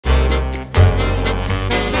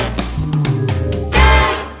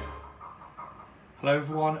Hello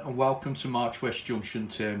everyone and welcome to March West Junction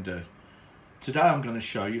TMD. Today I'm going to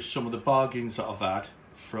show you some of the bargains that I've had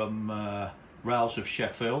from Rails of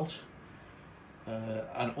Sheffield,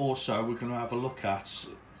 and also we're going to have a look at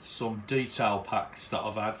some detail packs that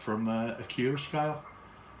I've had from Accurascale.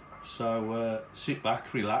 So sit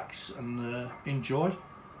back, relax and enjoy.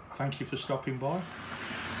 Thank you for stopping by.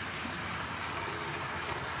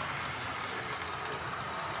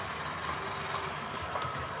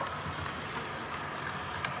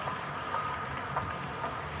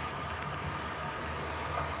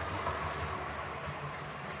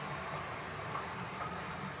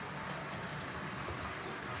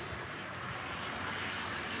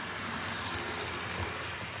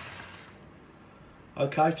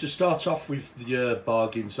 Okay, to start off with the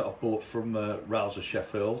bargains that I've bought from Rails of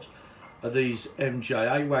Sheffield are these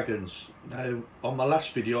MJA wagons. Now, on my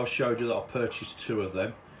last video I showed you that I purchased 2 of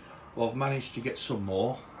them. Well, I've managed to get some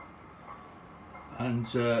more, and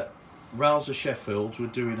Rails of Sheffield were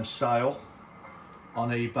doing a sale on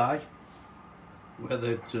eBay where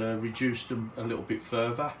they'd reduced them a little bit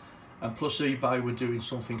further, and plus eBay were doing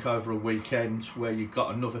something over a weekend where you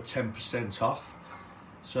got another 10% off.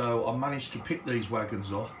 So I managed to pick these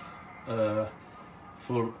wagons up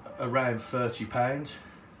for around £30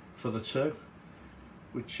 for the 2,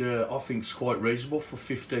 which I think is quite reasonable for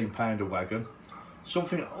 £15 a wagon.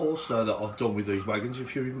 Something also that I've done with these wagons,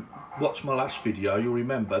 if you watch my last video, you'll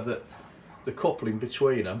remember that the coupling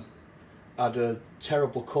between them had a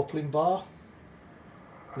terrible coupling bar.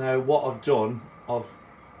 Now what I've done, I've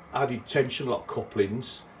added tension lock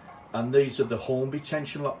couplings, and these are the Hornby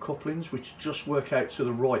tension lock couplings, which just work out to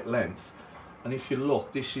the right length. And if you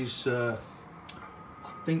look, this is I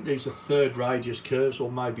think these are 3rd radius curves, or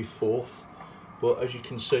maybe 4th, but as you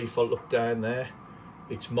can see if I look down there,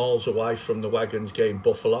 it's miles away from the wagons getting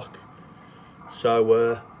buffer lock.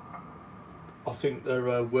 So I think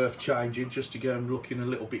they're worth changing just to get them looking a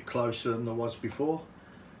little bit closer than I was before.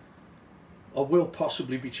 I will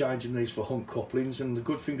possibly be changing these for hunt couplings, and the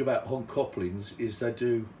good thing about hunt couplings is they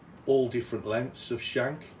do all different lengths of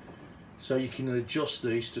shank, so you can adjust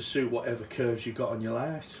these to suit whatever curves you got on your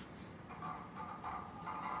layout.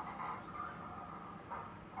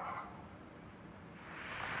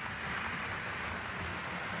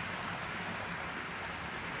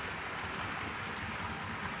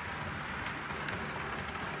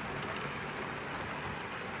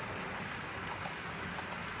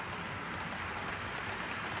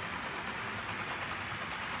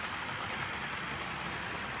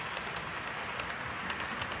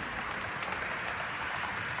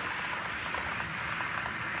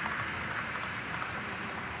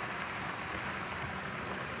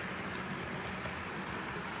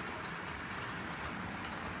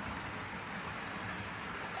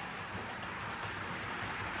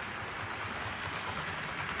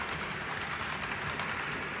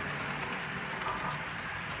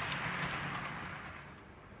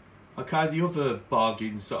 Okay, the other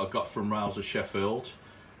bargains that I got from Rails of Sheffield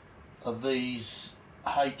are these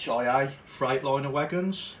HIA Freightliner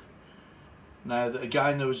wagons. Now,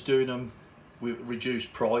 again, they was doing them with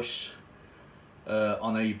reduced price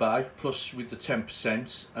on eBay, plus with the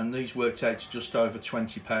 10%, and these worked out to just over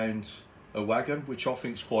 £20 a wagon, which I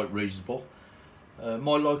think is quite reasonable.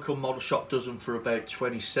 My local model shop does them for about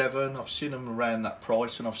 27. I've seen them around that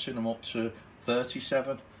price, and I've seen them up to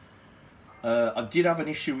 37. I did have an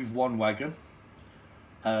issue with one wagon.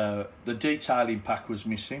 The detailing pack was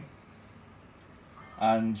missing,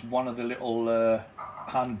 and one of the little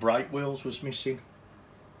hand brake wheels was missing.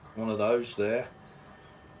 One of those there.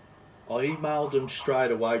 I emailed them straight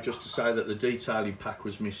away just to say that the detailing pack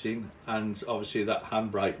was missing, and obviously that hand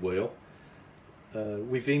brake wheel.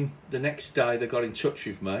 Within the next day they got in touch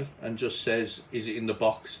with me and just says, is it in the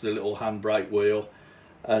box, the little hand brake wheel,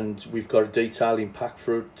 and we've got a detailing pack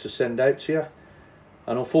to send out to you.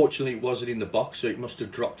 And unfortunately it wasn't in the box, so it must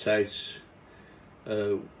have dropped out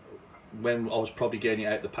when I was probably getting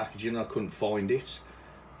it out the packaging. I couldn't find it,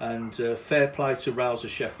 and fair play to Rails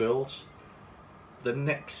of Sheffield. The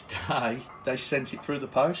next day they sent it through the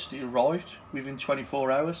post. It arrived within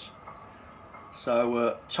 24 hours.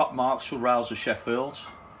 So top marks for Rails of Sheffield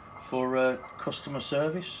for customer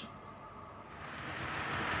service.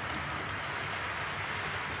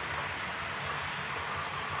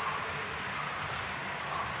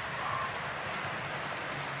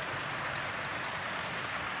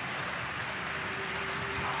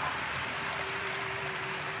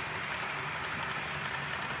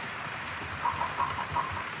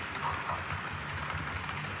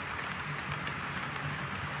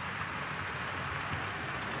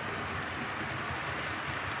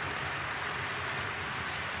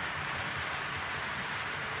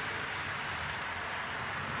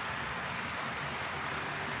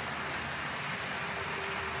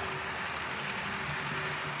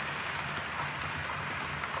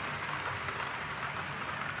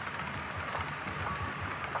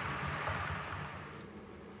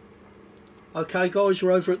 Okay guys,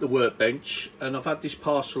 we're over at the workbench and I've had this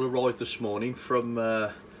parcel arrive this morning from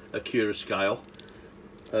Accurascale.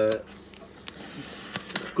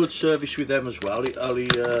 Good service with them as well. It only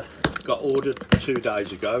got ordered 2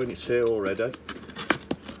 days ago and it's here already.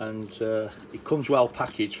 And it comes well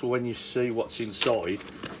packaged for when you see what's inside.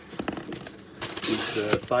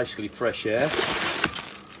 It's basically fresh air.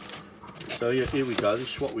 So yeah, here we go,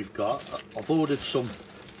 this is what we've got. I've ordered some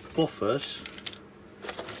buffers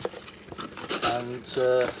and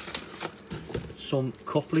some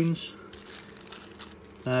couplings.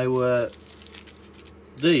 Now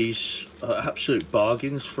these are absolute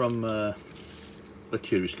bargains from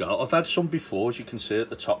Accurascale. I've had some before, as you can see at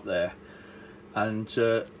the top there, and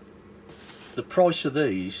the price of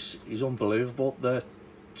these is unbelievable. They're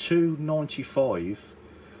 £2.95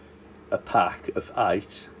 a pack of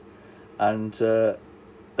 8, and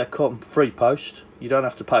they come free post. You don't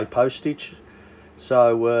have to pay postage.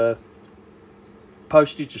 So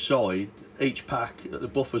postage aside, each pack, the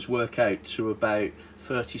buffers work out to about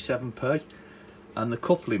 37p, and the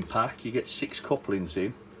coupling pack, you get 6 couplings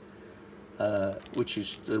in, which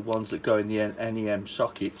is the ones that go in the NEM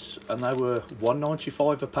sockets, and they were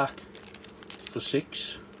 £1.95 a pack for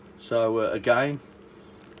 6. So again,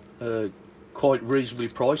 quite reasonably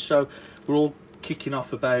priced. So we're all kicking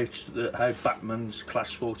off about how Bachmann's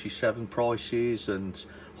Class 47 prices and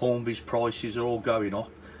Hornby's prices are all going up.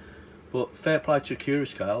 But fair play to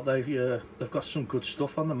Accurascale, they've got some good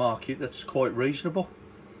stuff on the market that's quite reasonable.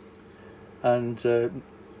 And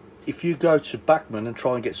if you go to Bachmann and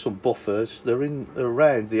try and get some buffers, they're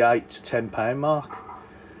around the £8 to £10 mark.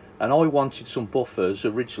 And I wanted some buffers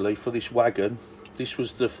originally for this wagon. This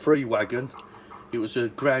was the free wagon. It was a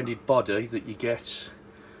grounded body that you get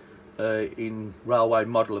in Railway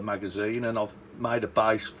Modeller magazine, and I've made a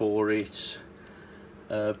base for it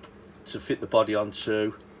to fit the body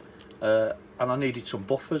onto. And I needed some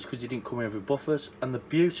buffers because it didn't come in with buffers. And the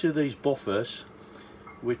beauty of these buffers,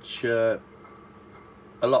 which a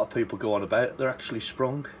lot of people go on about, they're actually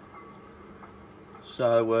sprung.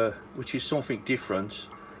 So which is something different,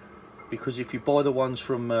 because if you buy the ones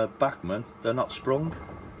from Bachmann, they're not sprung.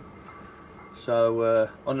 So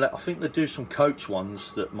I think they do some coach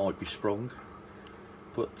ones that might be sprung,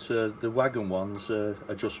 but the wagon ones are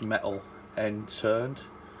just metal end turned.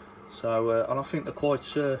 So and I think they're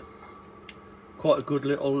quite a good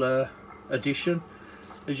little addition.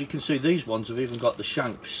 As you can see, these ones have even got the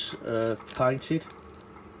shanks painted.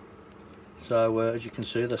 So as you can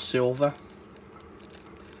see, they're silver.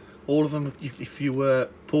 All of them, if you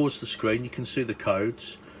pause the screen, you can see the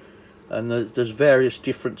codes. And there's various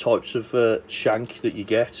different types of shank that you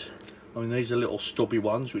get. I mean, these are little stubby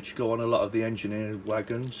ones which go on a lot of the engineered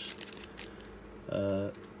wagons.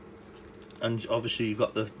 And obviously you've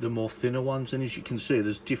got the more thinner ones, and as you can see,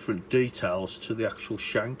 there's different details to the actual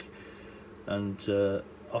shank, and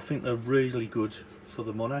I think they're really good for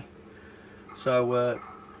the money. So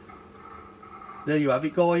there you have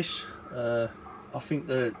it, guys. I think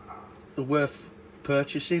they're worth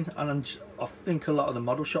purchasing, and I think a lot of the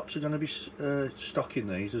model shops are going to be stocking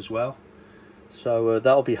these as well. So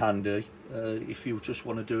that'll be handy if you just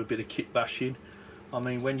want to do a bit of kit bashing. I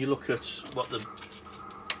mean, when you look at what the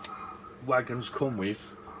wagons come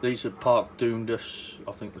with, these are Park Dundas,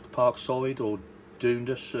 I think the Parkside or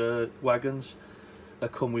Dundas wagons. They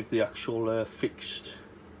come with the actual fixed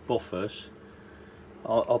buffers.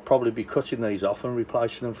 I'll probably be cutting these off and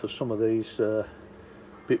replacing them for some of these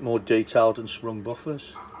bit more detailed and sprung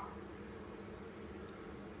buffers.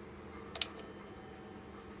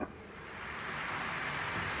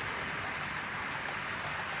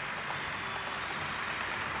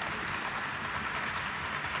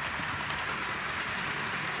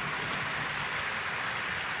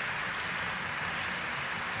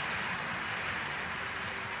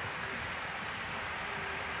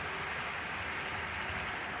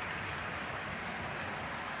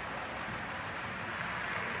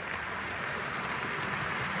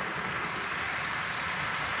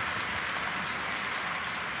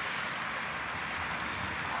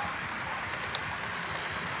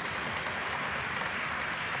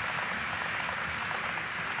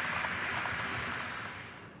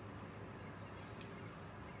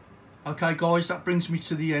 Okay guys, that brings me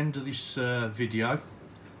to the end of this video.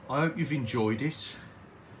 I hope you've enjoyed it.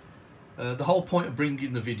 The whole point of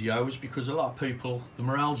bringing the video is because a lot of people, the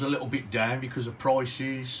morale's a little bit down because of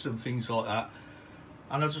prices and things like that,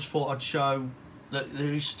 and I just thought I'd show that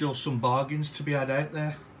there is still some bargains to be had out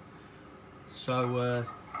there. So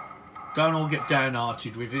don't all get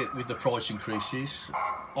downhearted with it, with the price increases.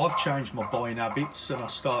 I've changed my buying habits and I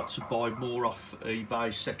start to buy more off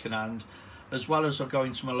eBay second hand as well as I go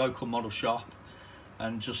into my local model shop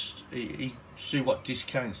and just see what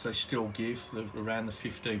discounts they still give, around the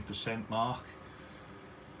 15% mark,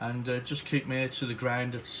 and just keep my ear to the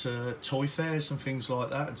ground at toy fairs and things like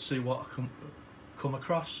that and see what I come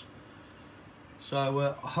across. So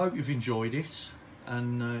I hope you've enjoyed it,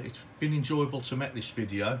 and it's been enjoyable to make this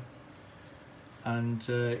video. And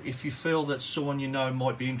if you feel that someone you know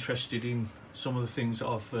might be interested in some of the things that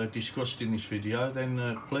I've discussed in this video,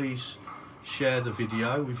 then please share the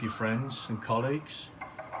video with your friends and colleagues.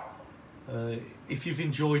 If you've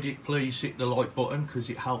enjoyed it, please hit the like button, because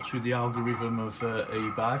it helps with the algorithm of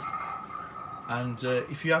eBay. And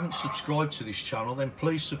if you haven't subscribed to this channel, then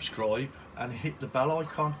please subscribe and hit the bell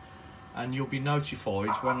icon, and you'll be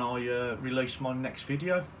notified when I release my next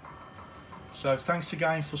video. So thanks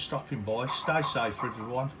again for stopping by. Stay safe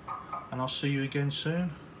everyone, and I'll see you again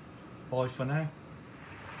soon. Bye for now.